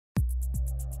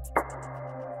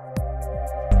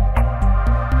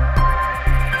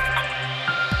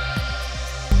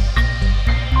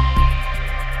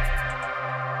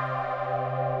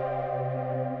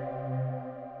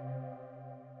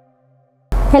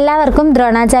എല്ലാവർക്കും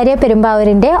ദ്രോണാചാര്യ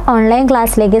പെരുമ്പാവൂരിൻ്റെ ഓൺലൈൻ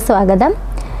ക്ലാസ്സിലേക്ക് സ്വാഗതം.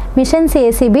 Mission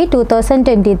CSEB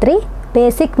 2023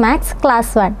 basic maths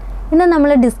class 1. ഇന്ന് നമ്മൾ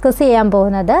ഡിസ്കസ് ചെയ്യാൻ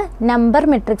പോകുന്നത് നമ്പർ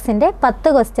മെട്രിക്സിൻ്റെ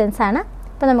 10 ക്വസ്റ്റ്യൻസ് ആണ്.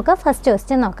 അപ്പോൾ നമുക്ക് ഫസ്റ്റ്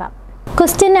ക്വസ്റ്റ്യൻ നോക്കാം.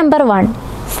 Question number 1,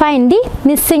 find the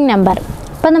missing number.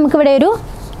 അപ്പോൾ നമുക്കിവിടെ ഒരു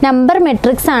നമ്പർ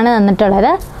മെട്രിക്സ് ആണ്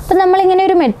തന്നിട്ടുള്ളത്. അപ്പോൾ നമ്മളിങ്ങനെ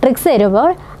ഒരു മെട്രിക്സ്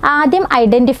തരുമ്പോൾ ആദ്യം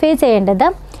ഐഡൻറ്റിഫൈ ചെയ്യേണ്ടത്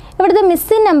ഇവിടുത്തെ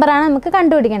മിസ്സിംഗ് നമ്പറാണ് നമുക്ക്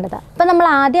കണ്ടുപിടിക്കേണ്ടത്. അപ്പോൾ നമ്മൾ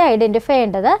ആദ്യം ഐഡൻറ്റിഫൈ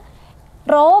ചെയ്യേണ്ടത്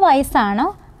റോ വൈസ് ആണോ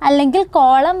അല്ലെങ്കിൽ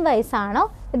കോളം വൈസ് ആണോ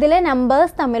ഇതിലെ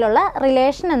നമ്പേഴ്സ് തമ്മിലുള്ള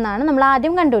റിലേഷൻ എന്നാണ് നമ്മൾ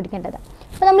ആദ്യം കണ്ടുപിടിക്കേണ്ടത്.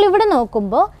 അപ്പോൾ നമ്മളിവിടെ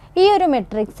നോക്കുമ്പോൾ ഈ ഒരു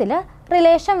മെട്രിക്സിൽ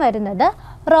റിലേഷൻ വരുന്നത്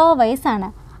റോ വൈസ് ആണ്.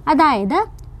 അതായത്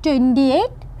 28,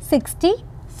 60,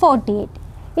 48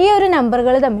 ഈ ഒരു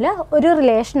നമ്പറുകൾ തമ്മിൽ ഒരു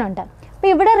റിലേഷനുണ്ട്. അപ്പോൾ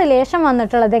ഇവിടെ റിലേഷൻ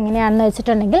വന്നിട്ടുള്ളത് എങ്ങനെയാണെന്ന്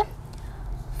വെച്ചിട്ടുണ്ടെങ്കിൽ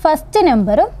ഫസ്റ്റ്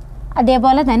നമ്പറും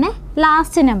അതേപോലെ തന്നെ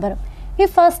ലാസ്റ്റ് നമ്പറും. ഈ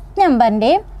ഫസ്റ്റ്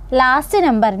നമ്പറിൻ്റെയും ലാസ്റ്റ്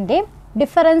നമ്പറിൻ്റെയും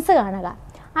ഡിഫറൻസ് കാണുക.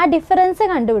 ആ ഡിഫറൻസ്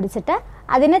കണ്ടുപിടിച്ചിട്ട്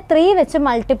അതിനെ 3 വെച്ച്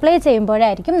മൾട്ടിപ്ലൈ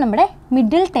ചെയ്യുമ്പോഴായിരിക്കും നമ്മുടെ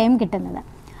മിഡിൽ ടേം കിട്ടുന്നത്.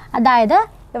 അതായത്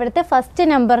ഇവിടുത്തെ ഫസ്റ്റ്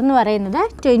നമ്പർ എന്ന് പറയുന്നത്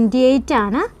 28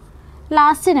 ആണ്,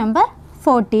 ലാസ്റ്റ് നമ്പർ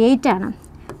 48 ആണ്.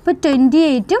 അപ്പോൾ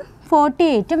 28ഉം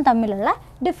 48ഉം തമ്മിലുള്ള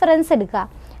ഡിഫറൻസ് എടുക്കുക.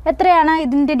 എത്രയാണ്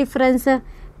ഇതിൻ്റെ ഡിഫറൻസ്?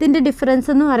 ഇതിൻ്റെ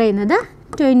ഡിഫറൻസ് എന്ന് പറയുന്നത്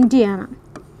 20 ആണ്.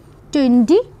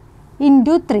 20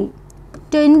 × 3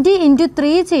 20 ×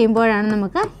 3 ചെയ്യുമ്പോഴാണ്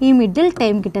നമുക്ക് ഈ മിഡിൽ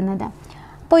ടൈം കിട്ടുന്നത്.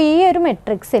 അപ്പോൾ ഈ ഒരു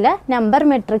മെട്രിക്സിൽ നമ്പർ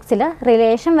മെട്രിക്സിൽ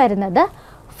റിലേഷൻ വരുന്നത്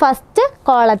ഫസ്റ്റ്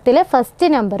കോളത്തിലെ ഫസ്റ്റ്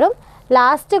നമ്പറും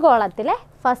ലാസ്റ്റ് കോളത്തിലെ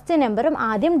ഫസ്റ്റ് നമ്പറും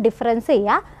ആദ്യം ഡിഫറൻസ്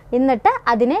ചെയ്യുക, എന്നിട്ട്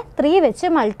അതിനെ 3 വെച്ച്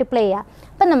മൾട്ടിപ്ലൈ ചെയ്യുക.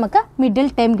 അപ്പം നമുക്ക് മിഡിൽ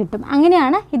ടൈം കിട്ടും.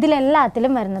 അങ്ങനെയാണ്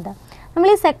ഇതിലെല്ലാത്തിലും വരുന്നത്. നമ്മൾ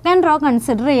ഈ സെക്കൻഡ് റോ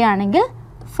കൺസിഡർ ചെയ്യുകയാണെങ്കിൽ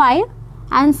 5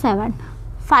 and 7.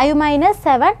 5 -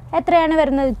 7 എത്രയാണ്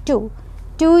വരുന്നത്? 2.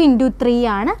 2 × 3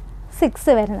 ആണ്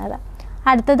 6 വരുന്നത്.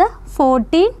 അടുത്തത്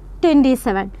 14,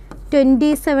 27.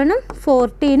 27ഉം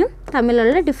 14ഉം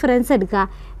തമ്മിലുള്ള ഡിഫറൻസ് എടുക്കുക.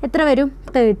 എത്ര വരും?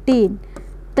 13.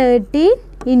 13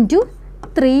 ×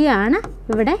 3 ആണ്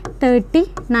ഇവിടെ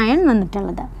 39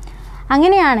 വന്നിട്ടുള്ളത്.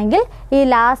 അങ്ങനെയാണെങ്കിൽ ഈ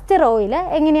ലാസ്റ്റ് റോയിൽ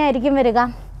എങ്ങനെയായിരിക്കും വരിക?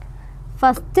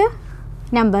 ഫസ്റ്റ്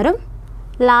നമ്പറും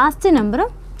ലാസ്റ്റ്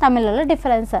നമ്പറും തമ്മിലുള്ള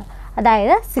ഡിഫറൻസ്,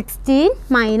 അതായത്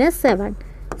 16 - 7.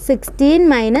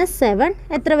 16 - 7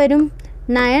 എത്ര വരും?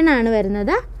 9 ആണ്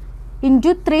വരുന്നത്.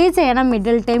 × 3 ചെയ്യണം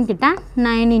മിഡിൽ ടൈം കിട്ടാൻ.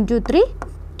 9 × 3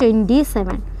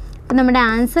 27. അപ്പം നമ്മുടെ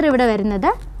ആൻസർ ഇവിടെ വരുന്നത്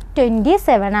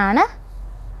 27 ആണ്.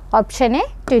 Option A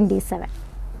 27.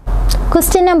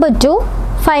 Question number 2,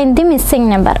 find the missing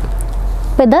number.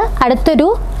 അപ്പോൾ ഇത് അടുത്തൊരു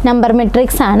നമ്പർ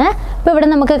മെട്രിക്സ് ആണ്. അപ്പോൾ ഇവിടെ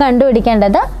നമുക്ക്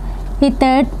കണ്ടുപിടിക്കേണ്ടത് ഈ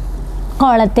തേർഡ്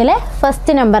കോളത്തിലെ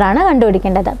ഫസ്റ്റ് നമ്പറാണ്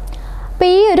കണ്ടുപിടിക്കേണ്ടത്. അപ്പോൾ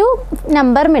ഈ ഒരു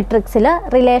നമ്പർ മെട്രിക്സിൽ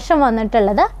റിലേഷൻ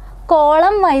വന്നിട്ടുള്ളത്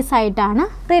കോളം വൈസ് ആയിട്ടാണ്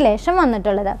റിലേഷൻ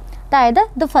വന്നിട്ടുള്ളത്. അതായത്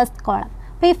ഇത് ഫസ്റ്റ് കോളം.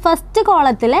 അപ്പോൾ ഈ ഫസ്റ്റ്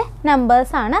കോളത്തിലെ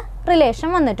നമ്പേഴ്സാണ് റിലേഷൻ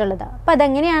വന്നിട്ടുള്ളത്. അപ്പോൾ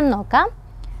അതെങ്ങനെയാണെന്ന് നോക്കാം.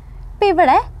 അപ്പോൾ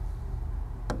ഇവിടെ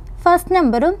ഫസ്റ്റ്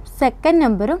നമ്പറും സെക്കൻഡ്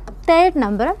നമ്പറും തേർഡ്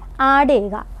നമ്പറും ആഡ്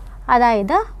ചെയ്യുക.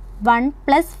 അതായത് 1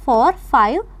 + 4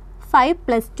 5, 5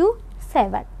 + 2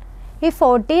 7. ഈ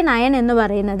 49 എന്ന്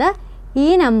പറയുന്നത് ഈ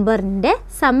നമ്പറിൻ്റെ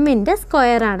സമ്മിൻ്റെ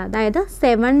സ്ക്വയറാണ്. അതായത്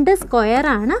 7ൻ്റെ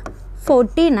സ്ക്വയറാണ്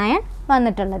 49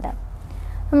 വന്നിട്ടുള്ളത്.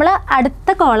 നമ്മൾ അടുത്ത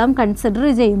കോളം കൺസിഡർ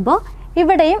ചെയ്യുമ്പോൾ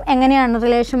ഇവിടെയും എങ്ങനെയാണ്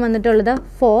റിലേഷൻ വന്നിട്ടുള്ളത്?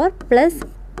 4 +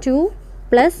 2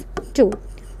 + 2.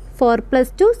 4 +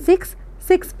 2 6,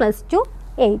 6 + 2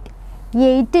 8.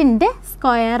 8ൻ്റെ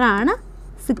സ്ക്വയറാണ്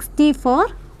 64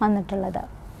 വന്നിട്ടുള്ളത്.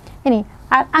 ഇനി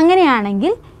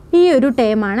അങ്ങനെയാണെങ്കിൽ ഈ ഒരു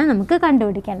ടേമാണ് നമുക്ക്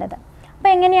കണ്ടുപിടിക്കേണ്ടത്. അപ്പോൾ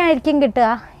എങ്ങനെയായിരിക്കും കിട്ടുക?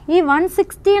 ഈ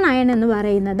 169 എന്ന്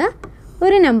പറയുന്നത്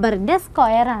ഒരു നമ്പറിൻ്റെ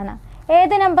സ്ക്വയറാണ്.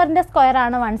 ഏത് നമ്പറിൻ്റെ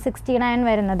സ്ക്വയറാണ് 169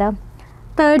 വരുന്നത്?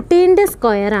 13ൻ്റെ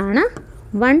സ്ക്വയറാണ്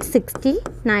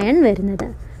 169 വരുന്നത്.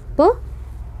 അപ്പോൾ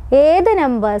ഏത്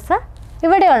നമ്പേഴ്സ്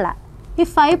ഇവിടെയുള്ള ഈ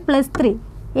 5 + 3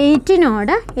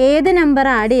 8നോട് ഏത് നമ്പർ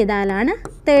ആഡ് ചെയ്താലാണ്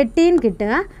 13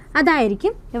 കിട്ടുക?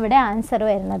 അതായിരിക്കും ഇവിടെ ആൻസർ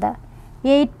വരുന്നത്.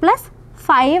 8 +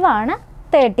 5 ആണ്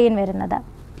 13 വരുന്നത്.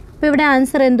 അപ്പോൾ ഇവിടെ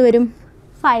ആൻസർ എന്ത് വരും?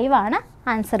 5 ആണ്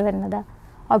ആൻസർ വരുന്നത്.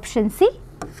 Option C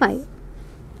 5.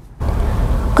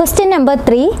 Question number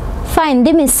 3, find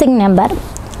the missing number.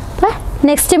 അപ്പോൾ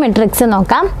നെക്സ്റ്റ് മെട്രിക്സ്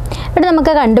നോക്കാം. ഇവിടെ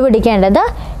നമുക്ക് കണ്ടുപിടിക്കേണ്ടത്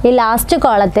ഈ ലാസ്റ്റ്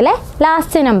കോളത്തിലെ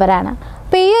ലാസ്റ്റ് നമ്പറാണ്.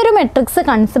 അപ്പോൾ ഈ ഒരു മെട്രിക്സ്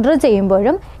കൺസിഡർ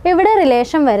ചെയ്യുമ്പോഴും ഇവിടെ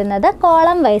റിലേഷൻ വരുന്നത്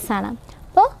കോളം വൈസ് ആണ്.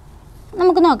 അപ്പോൾ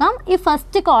നമുക്ക് നോക്കാം ഈ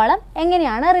ഫസ്റ്റ് കോളം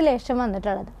എങ്ങനെയാണ് റിലേഷൻ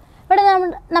വന്നിട്ടുള്ളത്. ഇവിടെ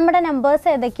നമ്മുടെ നമ്പേഴ്സ്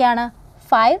ഏതൊക്കെയാണ്?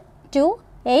 5, 2,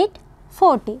 8,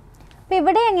 40. അപ്പോൾ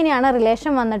ഇവിടെ എങ്ങനെയാണ്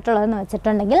റിലേഷൻ വന്നിട്ടുള്ളതെന്ന്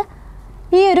വെച്ചിട്ടുണ്ടെങ്കിൽ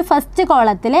ഈ ഒരു ഫസ്റ്റ്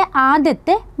കോളത്തിലെ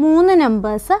ആദ്യത്തെ 3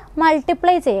 നമ്പേഴ്സ്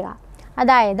മൾട്ടിപ്ലൈ ചെയ്യുക.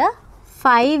 അതായത്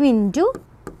 5 ×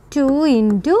 2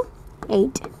 ×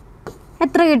 8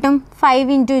 എത്ര കിട്ടും?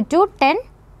 5 × 2 10,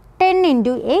 10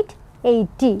 into 8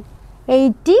 80.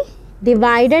 80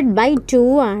 divided by 2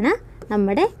 ആണ്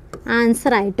നമ്മുടെ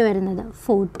ആൻസർ ആയിട്ട് വരുന്നത്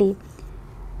 40.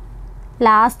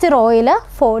 ലാസ്റ്റ് റോയിൽ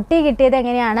 40 കിട്ടിയത്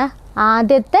എങ്ങനെയാണ്?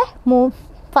 ആദ്യത്തെ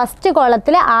ഫസ്റ്റ്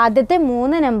കോളത്തിൽ ആദ്യത്തെ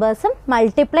 3 നമ്പേഴ്സും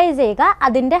മൾട്ടിപ്ലൈ ചെയ്യുക,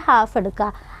 അതിൻ്റെ ഹാഫ് എടുക്കുക.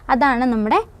 അതാണ്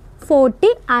നമ്മുടെ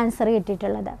 40 ആൻസർ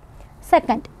കിട്ടിയിട്ടുള്ളത്.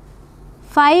 Second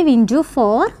 5 into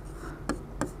 4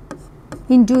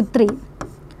 into 3.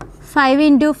 5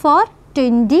 into 4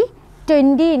 20.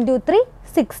 20 into 3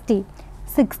 60.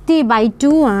 60 by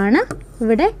 2 ആണ്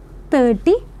ഇവിടെ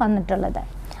 30 വന്നിട്ടുള്ളത്.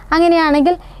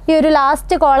 അങ്ങനെയാണെങ്കിൽ ഈ ഒരു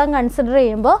ലാസ്റ്റ് കോളം കൺസിഡർ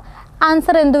ചെയ്യുമ്പോൾ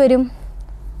ആൻസർ എന്ത് വരും?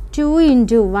 2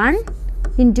 into 1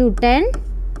 into 10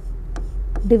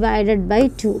 divided by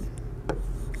 2.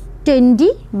 20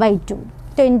 by 2.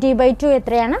 20 by 2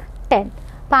 എത്രയാണ്? 10.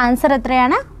 അപ്പോൾ ആൻസർ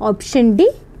എത്രയാണ്? ഓപ്ഷൻ ഡി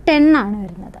 10 ആണ്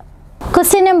വരുന്നത്.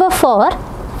 Question number 4,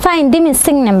 find the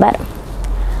missing number.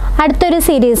 അടുത്തൊരു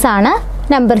സീരീസാണ്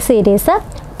നമ്പർ സീരീസ്.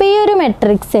 അപ്പോൾ ഈ ഒരു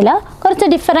മെട്രിക്സിൽ കുറച്ച്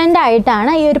ഡിഫറെൻ്റ്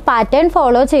ആയിട്ടാണ് ഈ ഒരു പാറ്റേൺ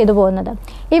ഫോളോ ചെയ്തു പോകുന്നത്.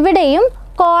 ഇവിടെയും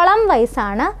കോളം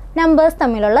വൈസാണ് നമ്പേഴ്സ്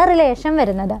തമ്മിലുള്ള റിലേഷൻ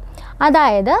വരുന്നത്.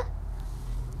 അതായത്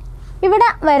ഇവിടെ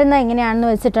വരുന്നത് എങ്ങനെയാണെന്ന്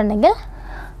വെച്ചിട്ടുണ്ടെങ്കിൽ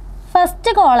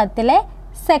ഫസ്റ്റ് കോളത്തിലെ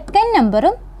സെക്കൻഡ്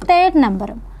നമ്പറും തേർഡ്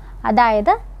നമ്പറും,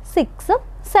 അതായത് 6ഉം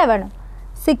 7ഉം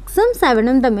 6ഉം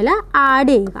 7ഉം തമ്മിൽ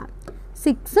ആഡ് ചെയ്യുക.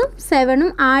 6ഉം 7ഉം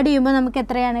ആഡ് ചെയ്യുമ്പോൾ നമുക്ക്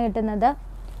എത്രയാണ് കിട്ടുന്നത്?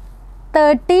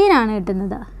 13 ആണ്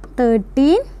കിട്ടുന്നത്.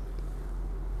 13.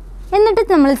 എന്നിട്ട്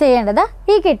നമ്മൾ ചെയ്യേണ്ടത്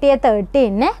ഈ കിട്ടിയ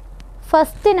 13നെ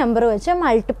ഫസ്റ്റ് നമ്പർ വെച്ച്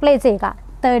മൾട്ടിപ്ലൈ ചെയ്യുക.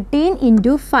 13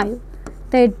 into 5.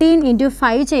 13 into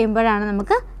 5 ചെയ്യുമ്പോഴാണ്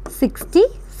നമുക്ക്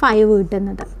 65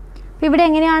 കിട്ടുന്നത്. അപ്പോൾ ഇവിടെ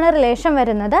എങ്ങനെയാണ് റിലേഷൻ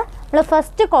വരുന്നത്? നമ്മൾ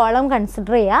ഫസ്റ്റ് കോളം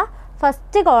കൺസിഡർ ചെയ്യുക.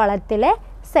 ഫസ്റ്റ് കോളത്തിലെ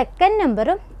സെക്കൻഡ്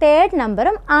നമ്പറും തേർഡ്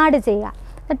നമ്പറും ആഡ് ചെയ്യുക.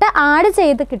 എന്നിട്ട് ആഡ്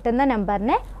ചെയ്ത് കിട്ടുന്ന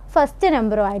നമ്പറിനെ ഫസ്റ്റ്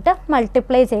നമ്പറുമായിട്ട്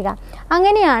മൾട്ടിപ്ലൈ ചെയ്യുക.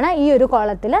 അങ്ങനെയാണ് ഈ ഒരു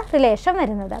കോളത്തിൽ റിലേഷൻ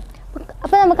വരുന്നത്.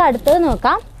 അപ്പോൾ നമുക്ക് അടുത്തത്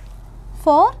നോക്കാം.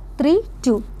 4 3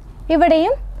 2.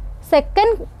 ഇവിടെയും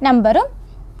സെക്കൻഡ് നമ്പറും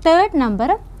തേർഡ്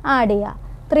നമ്പറും ആഡ് ചെയ്യുക.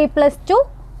 3 + 2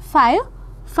 5.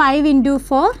 5 into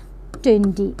 4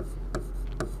 20.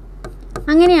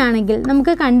 അങ്ങനെയാണെങ്കിൽ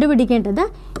നമുക്ക് കണ്ടുപിടിക്കേണ്ടത്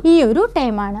ഈ ഒരു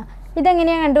ടൈമാണ്.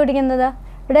 ഇതെങ്ങനെയാണ് കണ്ടുപിടിക്കുന്നത്?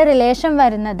 ഇവിടെ റിലേഷൻ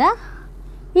വരുന്നത്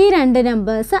ഈ രണ്ട്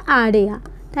നമ്പേഴ്സ് ആഡ് ചെയ്യുക.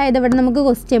 അതായത് ഇവിടെ നമുക്ക്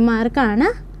ക്വസ്റ്റ്യൻ മാർക്കാണ്.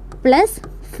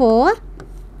 +4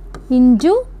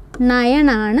 into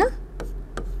 9 ആണ്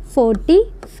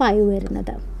 45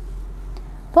 വരുന്നത്.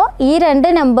 അപ്പോൾ ഈ രണ്ട്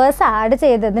നമ്പേഴ്സ് ആഡ്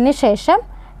ചെയ്തതിന് ശേഷം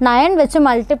 9 വെച്ച്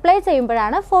മൾട്ടിപ്ലൈ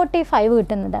ചെയ്യുമ്പോഴാണ് 45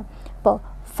 കിട്ടുന്നത്. അപ്പോൾ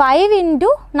 5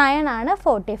 into 9 ആണ്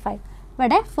 45.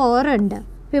 ഇവിടെ 4 ഉണ്ട്.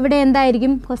 അപ്പോൾ ഇവിടെ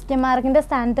എന്തായിരിക്കും ക്വസ്റ്റ്യൻ മാർക്കിൻ്റെ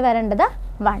സ്ഥാനത്ത് വരേണ്ടത്?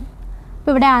 1.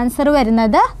 അപ്പോൾ ഇവിടെ ആൻസർ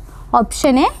വരുന്നത്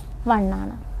ഓപ്ഷൻ എ 1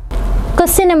 ആണ്.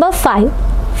 Question number 5,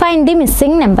 find the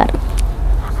missing number.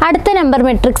 അടുത്ത നമ്പർ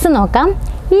മെട്രിക്സ് നോക്കാം.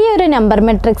 ഈ ഒരു നമ്പർ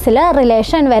മെട്രിക്സിൽ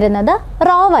റിലേഷൻ വരുന്നത്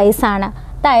റോ വൈസ് ആണ്.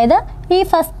 അതായത് ഈ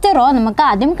ഫസ്റ്റ് റോ നമുക്ക്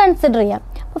ആദ്യം കൺസിഡർ ചെയ്യാം.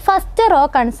 അപ്പോൾ ഫസ്റ്റ് റോ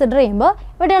കൺസിഡർ ചെയ്യുമ്പോൾ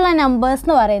ഇവിടെയുള്ള നമ്പേഴ്സ്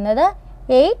എന്ന് പറയുന്നത്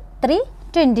 8 3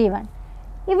 21.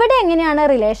 ഇവിടെ എങ്ങനെയാണ്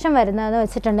റിലേഷൻ വരുന്നതെന്ന്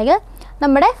വെച്ചിട്ടുണ്ടെങ്കിൽ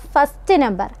നമ്മുടെ ഫസ്റ്റ്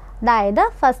നമ്പർ, അതായത്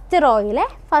ഫസ്റ്റ് റോയിലെ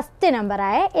ഫസ്റ്റ്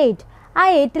നമ്പറായ 8, ആ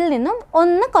 8ൽ നിന്നും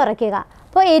 1 കുറയ്ക്കുക.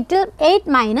 അപ്പോൾ 8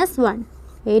 - 1.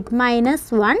 8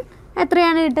 - 1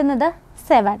 എത്രയാണ് കിട്ടുന്നത്?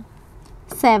 7.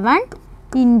 7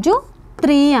 into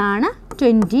 3 ആണ്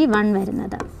 21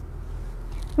 വരുന്നത്.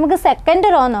 നമുക്ക് സെക്കൻഡ്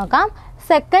റോ നോക്കാം.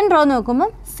 സെക്കൻഡ് റോ നോക്കുമ്പം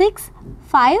 6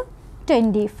 5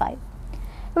 25.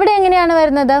 ഇവിടെ എങ്ങനെയാണ്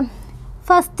വരുന്നത്?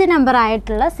 ഫസ്റ്റ് നമ്പർ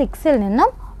ആയിട്ടുള്ള 6ൽ നിന്നും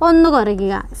 1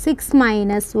 കുറയ്ക്കുക. 6 -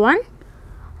 1.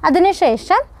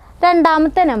 അതിനുശേഷം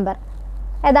രണ്ടാമത്തെ നമ്പർ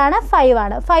ഏതാണ്? 5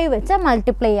 ആണ്. 5 വെച്ച്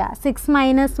മൾട്ടിപ്ലൈ ചെയ്യുക. 6 -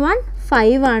 1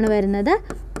 5 ആണ് വരുന്നത്.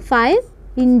 5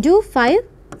 into 5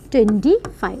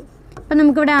 25. അപ്പം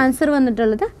നമുക്കിവിടെ ആൻസർ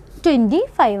വന്നിട്ടുള്ളത്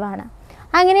 25 ആണ്.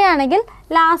 അങ്ങനെയാണെങ്കിൽ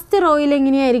ലാസ്റ്റ് റോയിൽ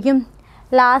എങ്ങനെയായിരിക്കും?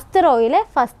 ലാസ്റ്റ് റോയിലെ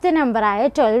ഫസ്റ്റ് നമ്പറായ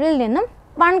 12ൽ നിന്നും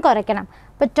 1 കുറയ്ക്കണം.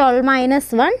 അപ്പോൾ 12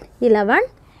 - 1 11.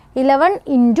 11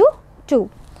 into 2.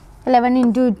 11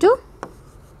 into 2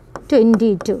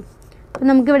 22. അപ്പോൾ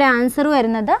നമുക്കിവിടെ ആൻസർ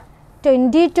വരുന്നത്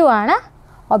 22 ആണ്.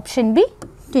 Option B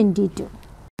 22.